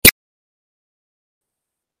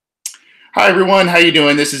Hi, everyone. How you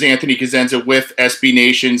doing? This is Anthony Cosenza with SB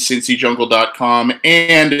Nation, CincyJungle.com,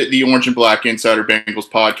 and the Orange and Black Insider Bengals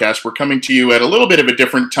podcast. We're coming to you at a little bit of a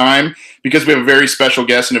different time because we have a very special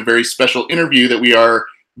guest and a very special interview that we are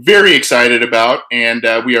very excited about, and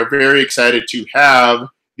we are very excited to have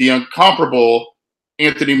the incomparable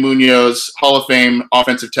Anthony Munoz, Hall of Fame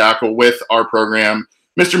offensive tackle, with our program.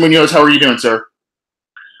 Mr. Munoz, how are you doing, sir?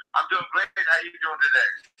 I'm doing great. How are you doing today?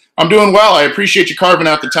 I'm doing well. I appreciate you carving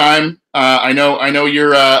out the time. I know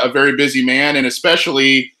you're a very busy man, and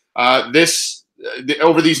especially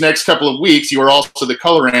over these next couple of weeks, you are also the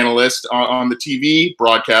color analyst on the TV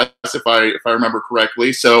broadcast, if I remember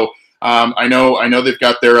correctly. So I know they've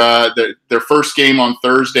got their first game on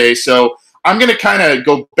Thursday. So I'm going to kind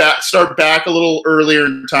of start back a little earlier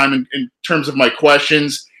in time in terms of my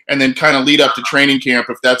questions, and then kind of lead up to training camp,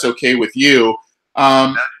 if that's okay with you.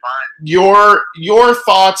 That's fine. Your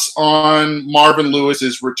thoughts on Marvin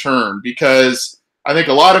Lewis's return, because I think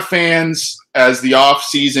a lot of fans, as the off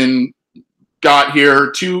season got here,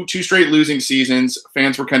 two straight losing seasons,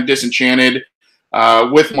 fans were kind of disenchanted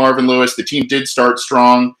with Marvin Lewis. The team did start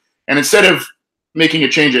strong, and instead of making a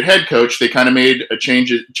change at head coach, they kind of made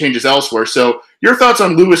changes elsewhere. So your thoughts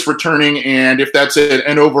on Lewis returning, and if that's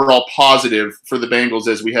an overall positive for the Bengals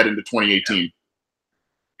as we head into 2018.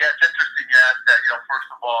 Yeah, it's interesting you asked that. First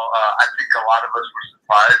of all, I think a lot of us were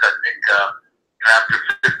surprised. I think after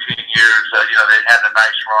 15 years, they had a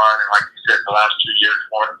nice run, and like you said, the last 2 years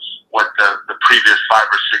weren't what the previous 5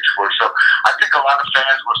 or 6 were. So I think a lot of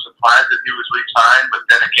fans were surprised that he was re-signed, but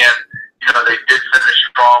then again, they did finish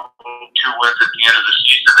strong, 2 wins at the end of the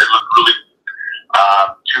season. They looked really,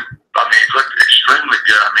 looked extremely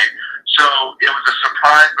good. So it was a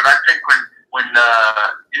surprise, but I think when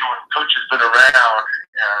coach has been around,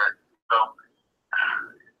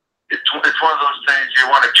 it's one of those things you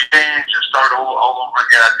want to change and start all over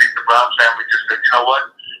again. I think the Brown family just said, you know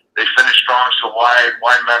what, they finished strong, so why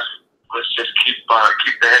mess? Let's just keep the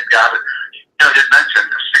head guy. But, you mentioned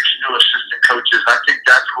the 6 new assistant coaches. I think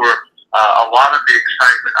that's where a lot of the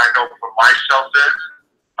excitement I know for myself is.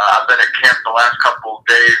 I've been at camp the last couple of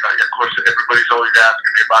days. Of course, everybody's always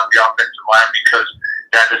asking me about the offensive line because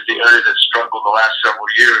that is the area that struggled the last several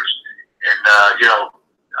years. And,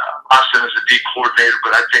 Austin is a D coordinator,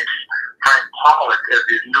 but I think Frank Pollock as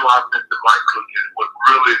the new offensive line coach is what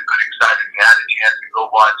really has been exciting. I had a chance to go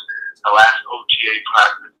watch the last OTA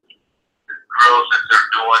practice, the drills that they're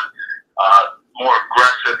doing, more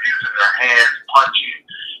aggressive, using their hands, punching.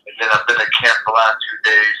 And then I've been at camp the last 2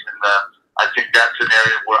 days, and I think that's an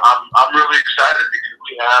area where I'm really excited because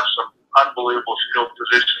we have some unbelievable skilled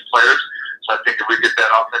position players. So I think if we get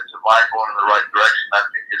that offensive line going in the right direction, I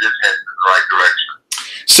think it is heading in the right direction.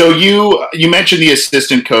 So you mentioned the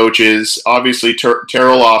assistant coaches. Obviously,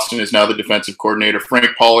 Terrell Austin is now the defensive coordinator.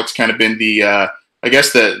 Frank Pollock's kind of been the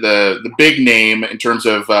big name in terms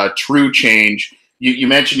of true change. You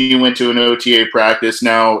mentioned you went to an OTA practice.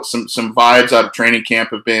 Now some vibes out of training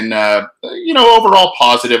camp have been overall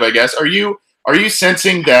positive, I guess. Are you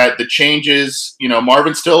sensing that the changes?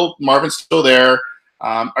 Marvin's still there.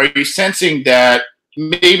 Are you sensing that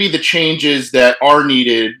maybe the changes that are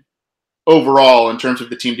needed overall in terms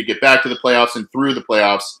of the team to get back to the playoffs and through the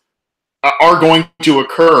playoffs are going to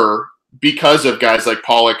occur because of guys like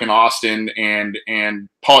Pollock and Austin and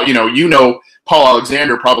Paul? Paul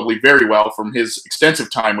Alexander probably very well from his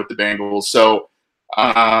extensive time with the Bengals. So,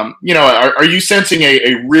 are you sensing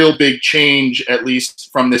a real big change, at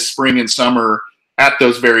least from this spring and summer, at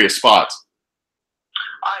those various spots?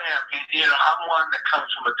 I am. I'm one that comes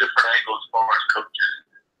from a different angle as far as coaches.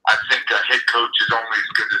 I think a head coach is only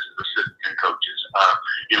as good as his assistant coaches.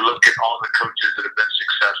 You look at all the coaches that have been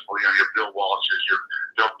successful, your Bill Walsh's, your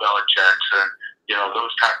Bill Belichick's, and,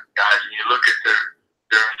 those type of guys, and you look at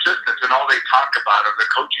their assistants, and all they talk about are the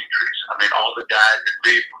coaching trees. All the guys that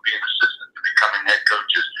leave from being assistants to becoming head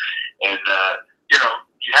coaches. And,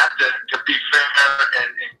 you have to be fair and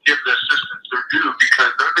give the assistants their due because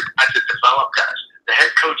they're the guys that develop guys. The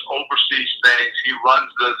head coach oversees things. He runs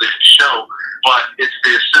the show, but it's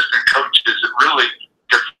the assistant coaches that really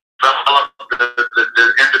develop the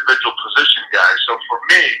individual position guys. So for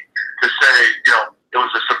me to say, it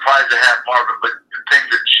was a surprise to have Marvin, but the thing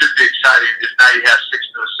that should be exciting is now you have 6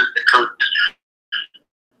 new assistant coaches.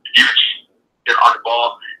 You get on the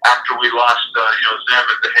ball after we lost, Zim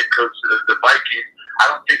as the head coach of the Vikings. I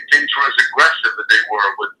don't think things were as aggressive as they were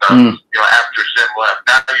with, after Zim left.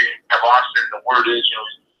 Now you have Austin. The word is,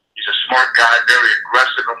 he's a smart guy, very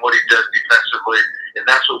aggressive in what he does defensively, and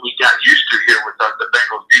that's what we got used to here with the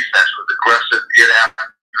Bengals defense, was aggressive, get after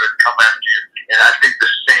it, come after you. And I think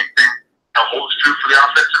the same thing holds true for the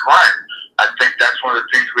offensive line. I think that's one of the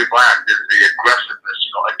things we've lacked is the aggressiveness,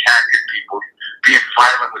 attacking people, being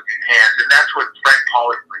violent with your hands. And that's what Frank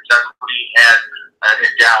Pollock brings. That's what he had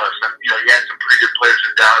in Dallas. And, he had some pretty good players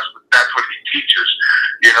in Dallas, but that's what he teaches.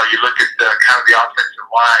 You look at kind of the offensive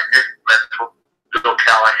line, his mental, Bill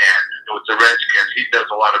Callahan, with the Redskins, he does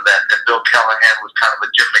a lot of that. And Bill Callahan was kind of a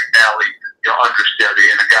Jim McNally, understudy,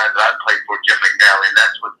 and a guy that I played for, Jim McNally, and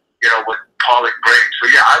that's what Pollock brings.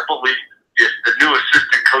 So yeah, I believe the new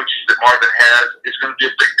assistant coaches that Marvin has is going to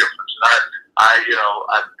be a big difference. And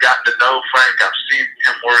I've gotten to know Frank, I've seen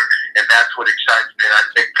him work, and that's what excites me. And I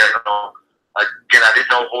think again, I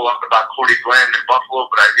didn't know a whole lot about Cordy Glenn in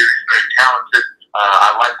Buffalo, but I hear he's very talented.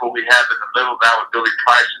 I like what we have in the middle now with Billy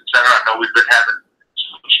Price in center. I know we've been having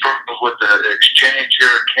some struggles with the exchange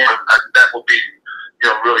here at camp. That will be,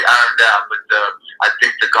 really ironed out. But I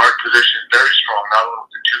think the guard position is very strong, not only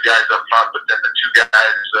with the two guys up front, but then the two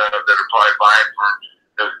guys that are probably vying for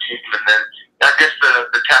the team. And then I guess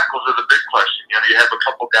the tackles are the big question. You have a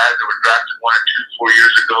couple guys that were drafted 1 and 2, 4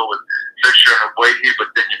 years ago with Fisher and Abuehi, but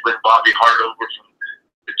then you bring Bobby Hart over from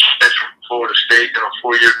the Jets from Florida State,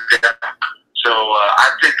 4-year gap. So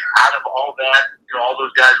I think out of all that, all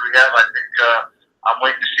those guys we have, I think I'm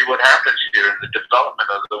waiting to see what happens here in the development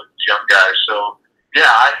of those young guys. So yeah,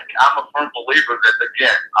 I'm a firm believer that,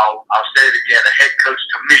 again, I'll say it again, a head coach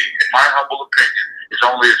to me, in my humble opinion, is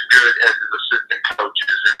only as good as his assistant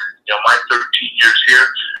coaches. And my 13 years here,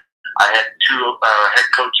 I had 2 head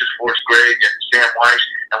coaches, Forrest Gregg and Sam Weiss,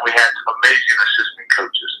 and we had some amazing assistant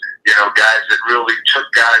coaches. Guys that really took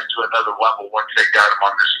guys to another level once they got them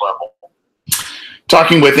on this level.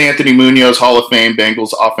 Talking with Anthony Munoz, Hall of Fame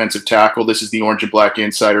Bengals offensive tackle. This is the Orange and Black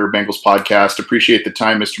Insider Bengals podcast. Appreciate the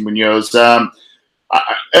time, Mr. Munoz.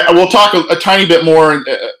 We'll talk a tiny bit more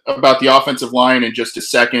about the offensive line in just a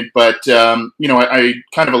second, but I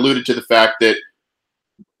kind of alluded to the fact that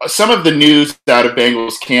some of the news out of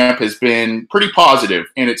Bengals camp has been pretty positive,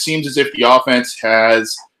 and it seems as if the offense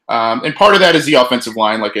has, and part of that is the offensive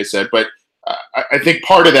line, like I said, but I think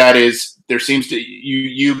part of that is there seems to,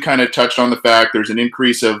 you kind of touched on the fact there's an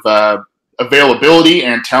increase of availability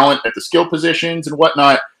and talent at the skill positions and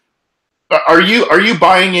whatnot. Are you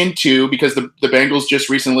buying into, because the Bengals just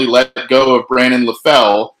recently let go of Brandon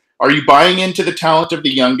LaFell, are you buying into the talent of the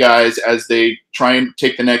young guys as they try and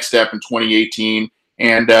take the next step in 2018?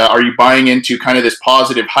 And are you buying into kind of this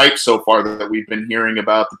positive hype so far that we've been hearing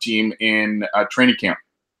about the team in training camp?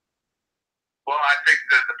 Well, I think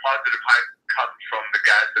the positive hype comes from the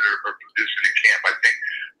guys that are producing in camp. I think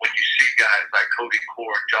when you see guys like Cody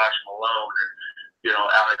Core and Josh Malone and,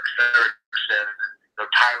 Alex Erickson and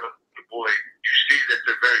Tyler Boy, you see that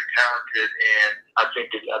they're very talented, and I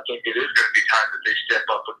think it is going to be time that they step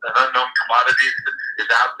up. But an unknown commodity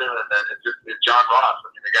is out there, and then it's John Ross. I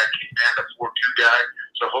mean, the guy came in, a 4-2 guy,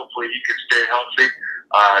 so hopefully he can stay healthy.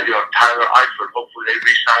 Tyler Eifert, hopefully they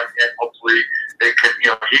re-sign him. Hopefully they can,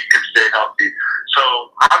 he can stay healthy.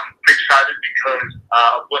 So I'm excited because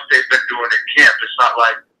of what they've been doing in camp. It's not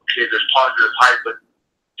like, okay, there's positive hype, but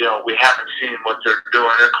we haven't seen what they're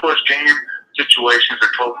doing. And of course, game situations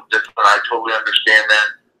are totally different. I totally understand that.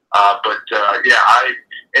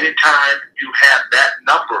 Anytime you have that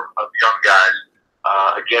number of young guys,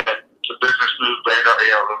 again, it's a business move, but it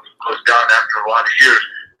goes down after a lot of years.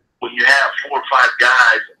 When you have 4 or 5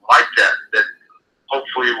 guys like that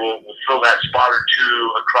hopefully will fill that spot or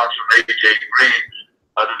two across from AJ Green,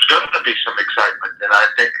 there's going to be some excitement, and I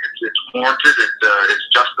think it's warranted. It's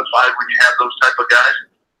justified when you have those type of guys,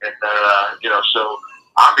 and so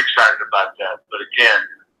I'm excited about that. But again,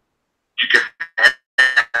 you can have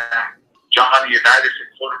Johnny Unitas at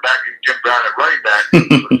quarterback and Jim Brown at running back,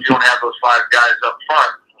 but if you don't have those 5 guys up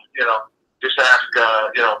front, just ask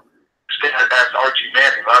Archie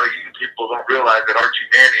Manning. A lot of you people don't realize that Archie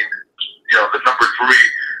Manning, the number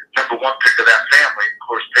 1 pick of that family. Of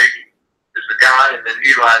course, Peyton is the guy, and then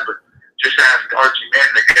Eli. But just ask Archie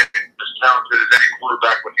Manning, again, as talented as any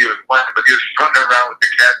quarterback when he was playing, but he was running around with the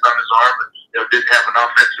cast on his arm and didn't have an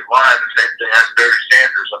offensive line. The same thing as Barry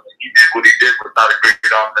Sanders. I mean, he did what he did without a great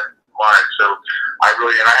offensive line. So I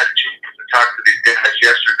had a chance to talk to these guys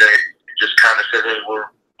yesterday and just kind of said, hey, we're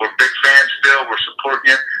big fans still. We're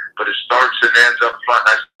supporting you, but it starts and ends up front.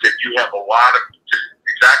 And I said, you have a lot of, just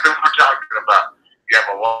exactly what we're talking about. You have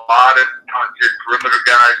a lot of talented perimeter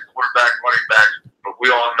guys, quarterback, running backs, but we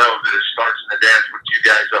all know that it starts and it ends with you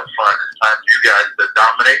guys up front. It's time for you guys to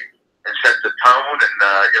dominate and set the tone and,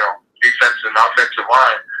 defense and offensive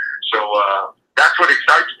line. So that's what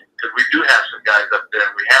excites me, because we do have some guys up there,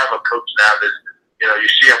 and we have a coach now that, you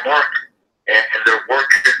see them work, and they're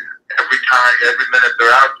working every time, every minute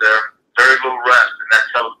they're out there, very little rest, and that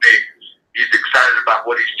tells me he's excited about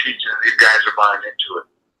what he's teaching, and these guys are buying into it.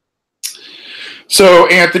 So,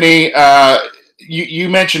 Anthony, you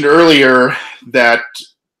mentioned earlier that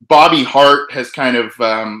Bobby Hart has kind of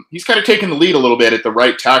he's kind of taken the lead a little bit at the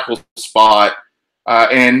right tackle spot,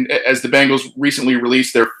 and as the Bengals recently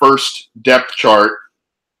released their first depth chart,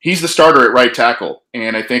 he's the starter at right tackle.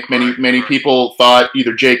 And I think many people thought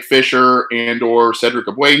either Jake Fisher and or Cedric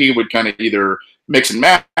Ogbuehi would kind of either mix and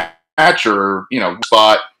match or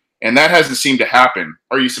spot, and that hasn't seemed to happen.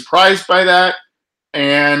 Are you surprised by that?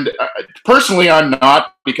 And personally, I'm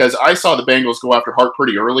not, because I saw the Bengals go after Hart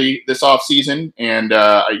pretty early this offseason. And,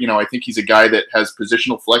 I think he's a guy that has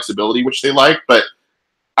positional flexibility, which they like. But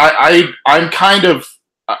I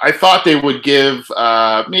thought they would give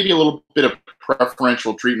maybe a little bit of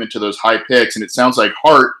preferential treatment to those high picks. And it sounds like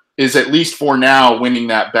Hart is, at least for now, winning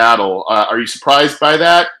that battle. Are you surprised by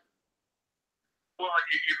that? Well,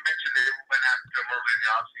 you mentioned they went after him early in the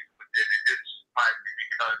offseason, but it did surprise me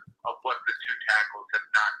because of what the two tackles have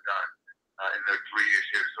not done in their 3 years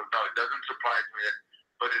here. So, no, it doesn't surprise me.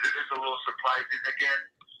 But it is a little surprising. Again,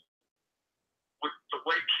 with the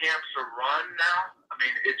way camps are run now, I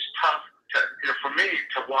mean, it's tough for me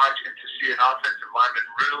to watch and to see an offensive lineman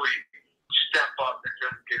really step up and say,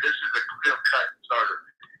 okay, this is a clear-cut starter.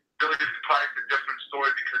 Billy Price, a different story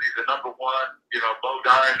because he's the number one, Bo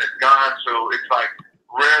Dine is gone. So it's like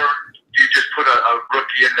rare you just put a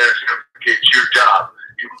rookie in there and say, okay, it's your job.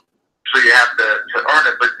 So you have to earn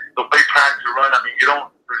it. But the way practice run, I mean,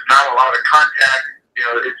 there's not a lot of contact.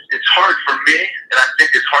 It's hard for me, and I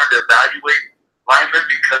think it's hard to evaluate linemen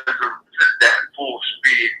because of that full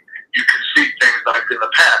speed. You can see things like in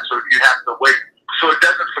the past, so you have to wait. So it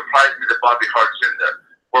doesn't surprise me that Bobby Hart's in there.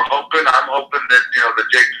 I'm hoping that, the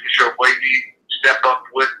Jake Fisher way step up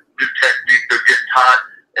with new technique they're getting taught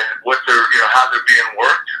and what they're, how they're being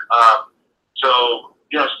worked.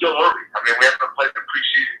 Still early. I mean, we haven't played the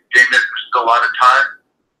preseason game yet. There's still a lot of time.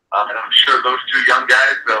 And I'm sure those two young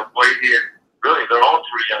guys, Brady and really, they're all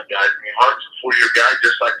three young guys. I mean, Hart's a 4-year guy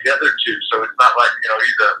just like the other two. So it's not like,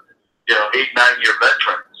 he's a, 8-9-year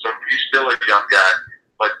veteran. So he's still a young guy.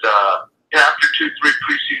 But, after 2-3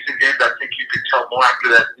 preseason games, I think you could tell more after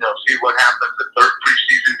that, see what happens the third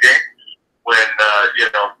preseason game when,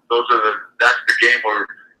 that's the game where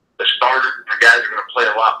the starters and the guys are going to play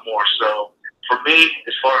a lot more. So for me,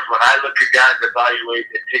 as far as when I look at guys evaluate,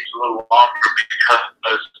 it takes a little longer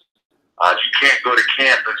because you can't go to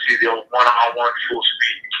camp and see the old one-on-one full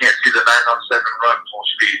speed. You can't see the 9-on-7 run full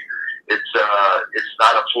speed. It's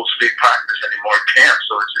not a full speed practice anymore at camp.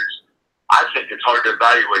 So I think it's hard to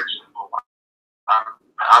evaluate.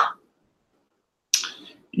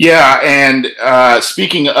 Yeah, and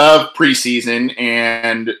speaking of preseason,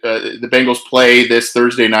 and the Bengals play this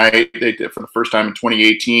Thursday night for the first time in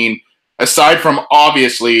 2018. Aside from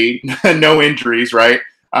obviously no injuries, right?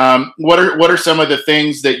 What are some of the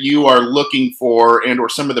things that you are looking for, and or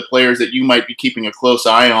some of the players that you might be keeping a close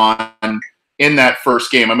eye on in that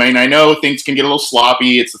first game? I mean, I know things can get a little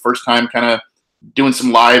sloppy. It's the first time kind of doing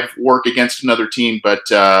some live work against another team, but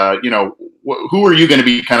who are you going to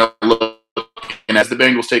be kind of looking as the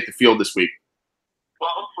Bengals take the field this week?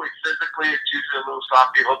 Well, hopefully physically it's usually a little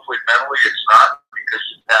sloppy. Hopefully mentally it's not, because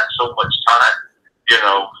you've had so much time,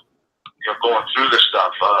 going through this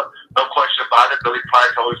stuff. No question about it. Billy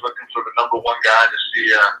Price always looking for the number one guy to see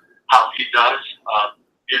how he does.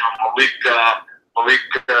 Malik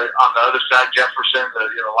on the other side, Jefferson, the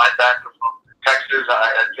linebacker from Texas.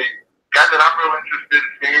 I think guy that I'm real interested in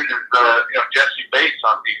seeing is Jesse Bates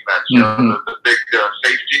on defense. The big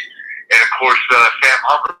safety, and of course Sam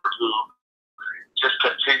Hubbard, who just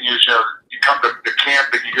continues. You come to camp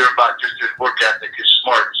and you hear about just his work ethic, his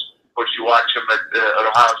smarts. Of course, you watch him at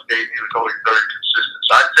Ohio State, and he was always very consistent.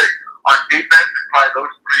 So I'd say on defense, probably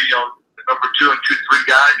those three, the number 2 and 2-3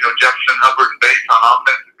 guys, Jefferson, Hubbard, and Bates. On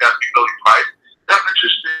offense, it's got to be Billy Price. I'm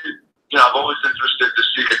interested. I'm always interested to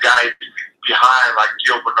see the guys behind, like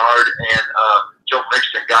Gio Bernard and Joe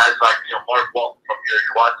Mixon, guys like Mark Walton from here.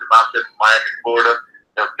 You watch him out there in Miami, Florida.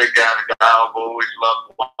 Big guy, the guy I've always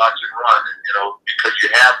loved watching run, and because you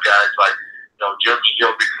have guys like Jim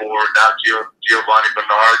Gio before, now Giovanni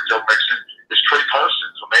Bernard, Joe Mixon. There's Trey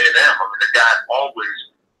Parsons from A&M. I mean, the guy always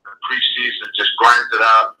in preseason just grinds it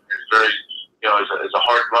out. Is very, is a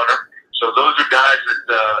hard runner. So those are guys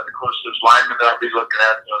that, of course, there's linemen that I'll be looking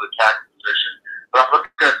at, the tackle position. But I'm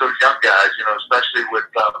looking at those young guys, especially with,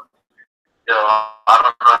 I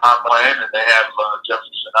don't know how I'm playing, and they have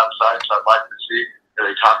Jefferson outside, so I'd like to see.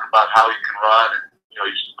 They talk about how he can run, and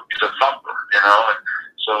he's a thumper, and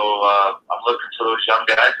so I'm looking for those young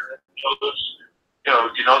guys, and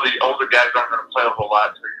the older guys aren't going to play a whole lot,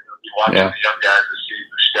 so you're watching the young guys to see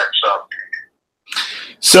who steps up.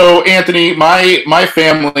 So, Anthony, my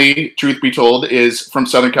family, truth be told, is from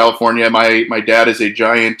Southern California. My dad is a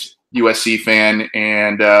giant USC fan,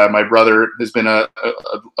 and my brother has been a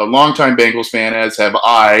longtime Bengals fan, as have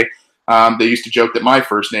I. They used to joke that my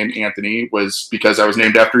first name, Anthony, was because I was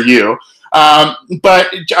named after you.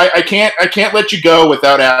 But I can't let you go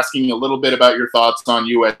without asking a little bit about your thoughts on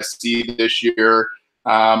USC this year.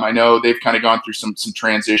 I know they've kind of gone through some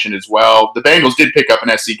transition as well. The Bengals did pick up an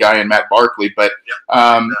SC guy in Matt Barkley, but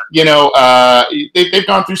they've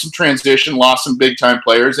gone through some transition, lost some big time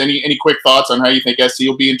players. Any quick thoughts on how you think SC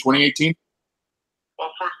will be in 2018? Well,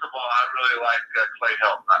 first of all, I really like Clay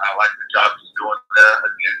Helton. I like the job he's doing there.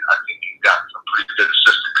 Again, I think he's got some pretty good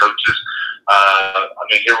assistant coaches.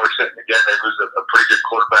 Here we're sitting again. They lose a pretty good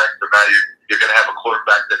quarterback, but now you're going to have a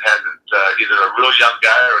quarterback that hasn't either a real young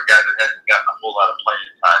guy or a guy that hasn't gotten a whole lot of playing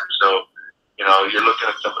time. So, you're looking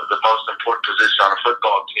at the most important position on a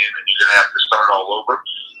football team, and you're going to have to start all over.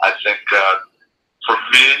 I think for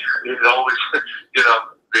me, it always,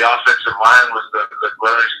 the offensive line was the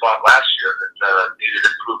glaring spot last year that needed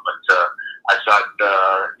improvement. I thought,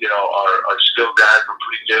 our skilled guys were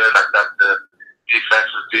pretty good. I thought the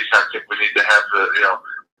defense was decent. I think we need to have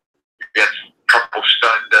get a couple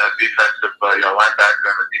stud defensive linebacker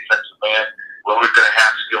and a defensive man. We're always going to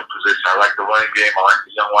have skill position. I like the running game. I like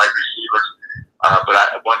the young wide receivers. But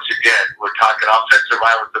once again, we're talking offensive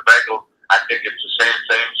line with the Bengals. I think it's the same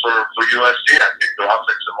thing for USC. I think the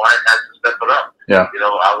offensive line has to step it up. Yeah.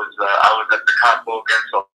 I was at the Cotton Bowl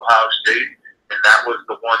against Ohio State, and that was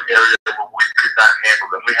the one area where we could not handle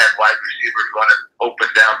them. We had wide receivers running open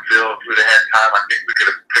downfield. If we'd have had time, I think we could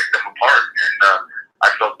have picked them apart. And I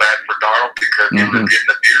felt bad for Darnold because he was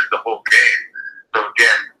getting abused the whole game. So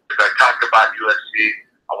again, as I talk about USC,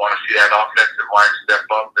 I want to see that offensive line step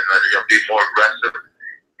up and be more aggressive,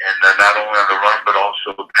 and not only on the run but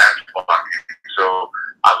also the pass blocking. So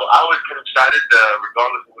I always get excited,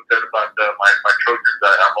 regardless of what said about my Trojans.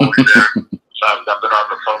 I'm always there. So I've been on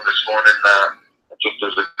the phone this morning. I think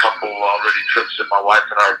there's a couple already trips that my wife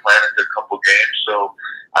and I are planning to a couple games. So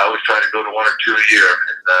I always try to go to one or two a year,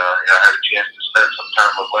 and I had a chance to spend some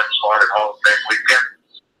time with Len Smart at Hall of Fame weekend,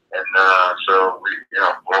 and so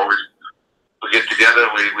we're always. We get together,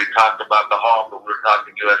 we talk about the Hall, but we're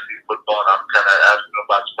talking USC football, and I'm kind of asking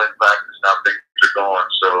about spring practice and how things are going.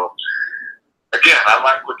 So, again, I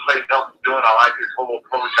like what Clay Helton's doing. I like his whole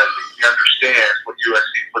approach. I think he understands what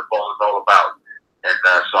USC football is all about. And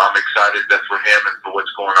so I'm excited for him and for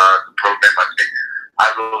what's going on at the program.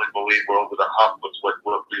 I really believe we're over the hump with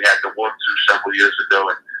what we had to work through several years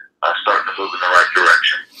ago and starting to move in the right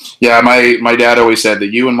direction. Yeah, my dad always said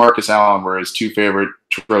that you and Marcus Allen were his two favorite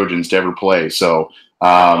Trojans to ever play. So,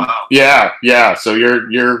 Wow. yeah. So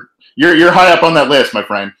you're high up on that list, my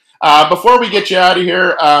friend. Before we get you out of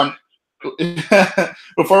here,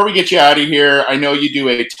 I know you do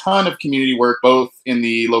a ton of community work, both in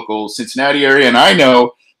the local Cincinnati area, and I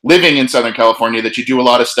know, living in Southern California, that you do a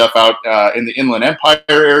lot of stuff out in the Inland Empire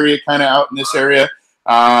area, kind of out in this area.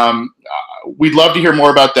 We'd love to hear more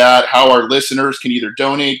about that, how our listeners can either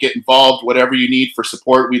donate, get involved, whatever you need for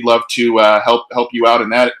support. We'd love to help you out in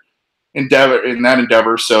that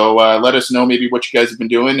endeavor. So let us know maybe what you guys have been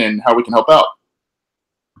doing and how we can help out.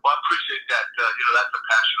 Well, I appreciate that. That's a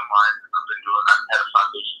passion of mine. I've been doing. I've had a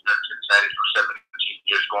foundation in Cincinnati for 17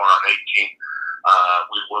 years, going on 18.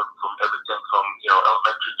 We work from everything from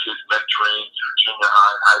elementary kids mentoring through junior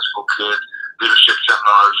high and high school kids, leadership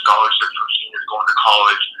seminars, scholarships for seniors going to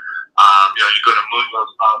college. You go to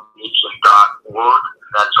MunozFoundation.org.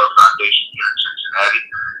 That's our foundation here in Cincinnati.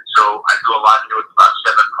 So I do a lot here with about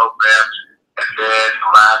 7 programs. And then the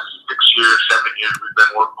last 7 years, we've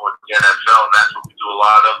been working with the NFL, and that's what we do a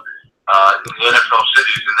lot of in the NFL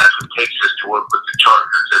cities, and that's what takes us to work with the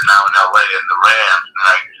Chargers and now in LA and the Rams. And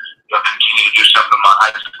I continue to do something in my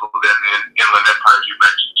high school, then in Inland Empire, as you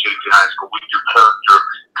mentioned, JV High School. We do character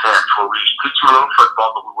camps where we teach a little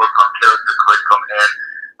football, but we work on character curriculum and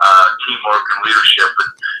teamwork and leadership.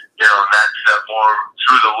 And that's more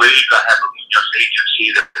through the league. I have a agency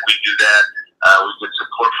that we do that. We get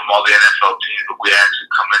support from all the NFL teams, but we actually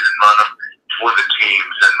come in and run them for the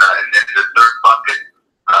teams. And then the third bucket,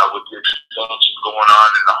 with the expansion going on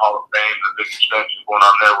in the Hall of Fame, the big expansion going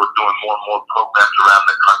on there, we're doing more and more programs around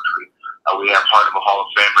the country. We have part of a Hall of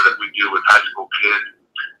Famer that we do with high school kids.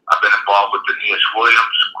 I've been involved with Aeneas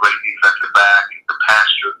Williams, great defensive back, the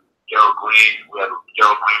pastor, Gerald Green.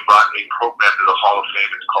 Gerald Green brought a program to the Hall of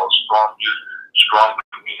Fame. It's called Strong Youth, Strong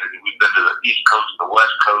Community. We've been to the East Coast, the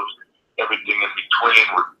West Coast, everything in between.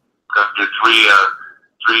 We're going to do three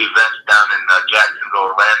events down in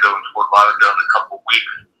Jacksonville, Orlando, and Fort Lauderdale in a couple of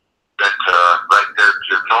weeks. Then right there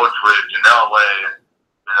to Northridge and LA and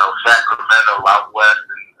out west,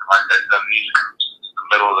 and like I said, the East Coast, the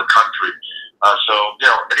middle of the country. So,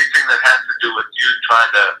 anything that has to do with you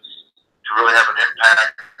trying to really have an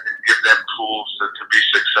impact and give them tools to be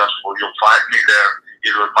successful, you'll find me there,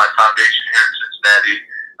 either with my foundation here in Cincinnati,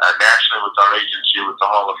 nationally with our agency, with the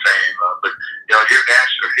Hall of Fame. But here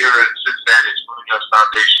in Cincinnati, it's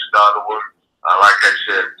MunozFoundation.org. Like I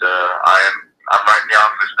said, I'm right in the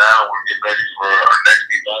office now. We're getting ready for our next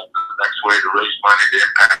event, the next way to raise money to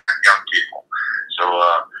impact young people. So,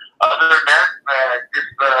 other than that, just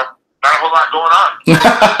not a whole lot going on.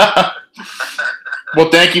 Well,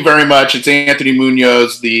 thank you very much. It's Anthony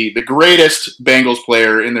Munoz, the greatest Bengals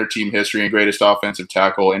player in their team history and greatest offensive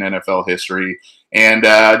tackle in NFL history. And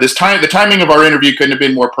the timing of our interview couldn't have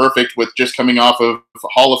been more perfect with just coming off of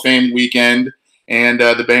Hall of Fame weekend and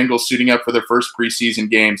the Bengals suiting up for their first preseason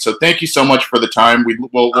game. So thank you so much for the time.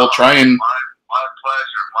 We'll try and. My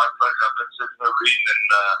pleasure. My pleasure. I've been sitting there reading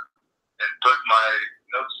and putting my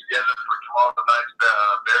notes together for tomorrow night's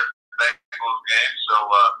Bears-Bengals game. So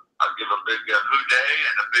I'll give a big who day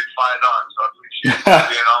and a big fight on. So I appreciate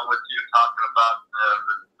being on with you, talking about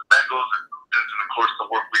the Bengals and of course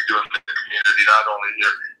the work we do in the community, not only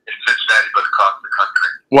here in Cincinnati but across the country.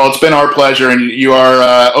 Well, it's been our pleasure, and you are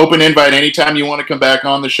open invite anytime you want to come back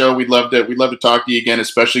on the show. We'd love to talk to you again,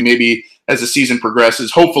 especially maybe as the season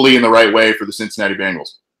progresses, hopefully in the right way for the Cincinnati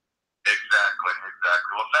Bengals. Exactly.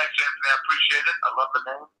 Well, thanks, Anthony. I appreciate it. I love the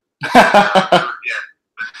name.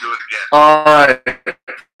 Let's do it again. All right.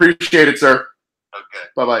 Appreciate it, sir. Okay.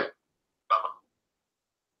 Bye-bye.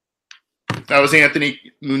 That was Anthony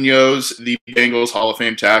Munoz, the Bengals Hall of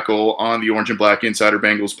Fame tackle, on the Orange and Black Insider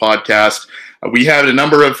Bengals podcast. We had a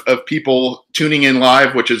number of people tuning in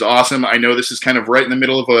live, which is awesome. I know this is kind of right in the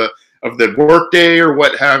middle of the work day or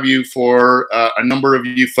what have you for a number of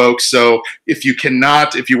you folks. So if you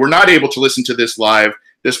were not able to listen to this live,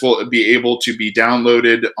 this will be able to be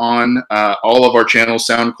downloaded on all of our channels,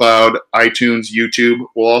 SoundCloud, iTunes, YouTube.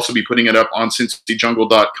 We'll also be putting it up on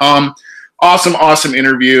CincyJungle.com. Awesome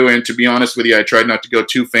interview. And to be honest with you, I tried not to go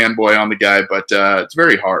too fanboy on the guy, but it's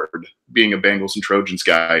very hard being a Bengals and Trojans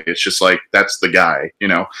guy. It's just like, that's the guy,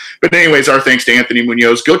 But anyways, our thanks to Anthony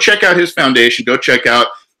Munoz. Go check out his foundation. Go check out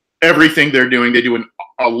everything they're doing. They do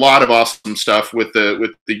a lot of awesome stuff with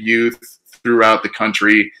the youth throughout the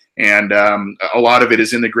country. And a lot of it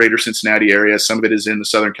is in the greater Cincinnati area. Some of it is in the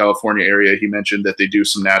Southern California area. He mentioned that they do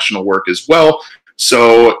some national work as well.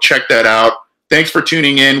 So check that out. Thanks for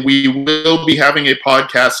tuning in. We will be having a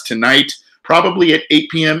podcast tonight, probably at 8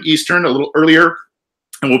 p.m. Eastern, a little earlier.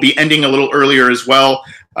 And we'll be ending a little earlier as well.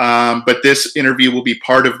 But this interview will be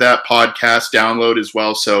part of that podcast download as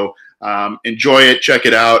well. So enjoy it. Check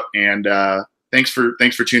it out. And thanks for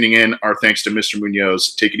tuning in. Our thanks to Mr.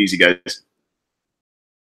 Munoz. Take it easy, guys.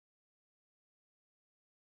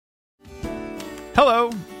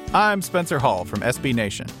 Hello, I'm Spencer Hall from SB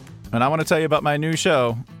Nation, and I want to tell you about my new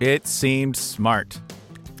show, It Seemed Smart.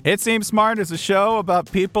 It Seemed Smart is a show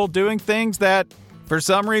about people doing things that, for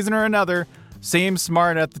some reason or another, seem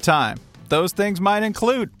smart at the time. Those things might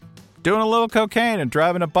include doing a little cocaine and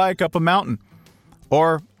driving a bike up a mountain.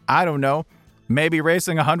 Or, I don't know, maybe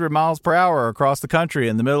racing 100 miles per hour across the country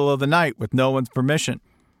in the middle of the night with no one's permission.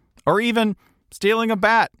 Or even stealing a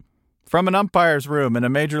bat from an umpire's room in a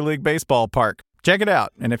Major League Baseball park. Check it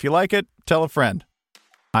out, and if you like it, tell a friend.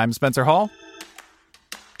 I'm Spencer Hall.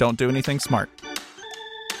 Don't do anything smart.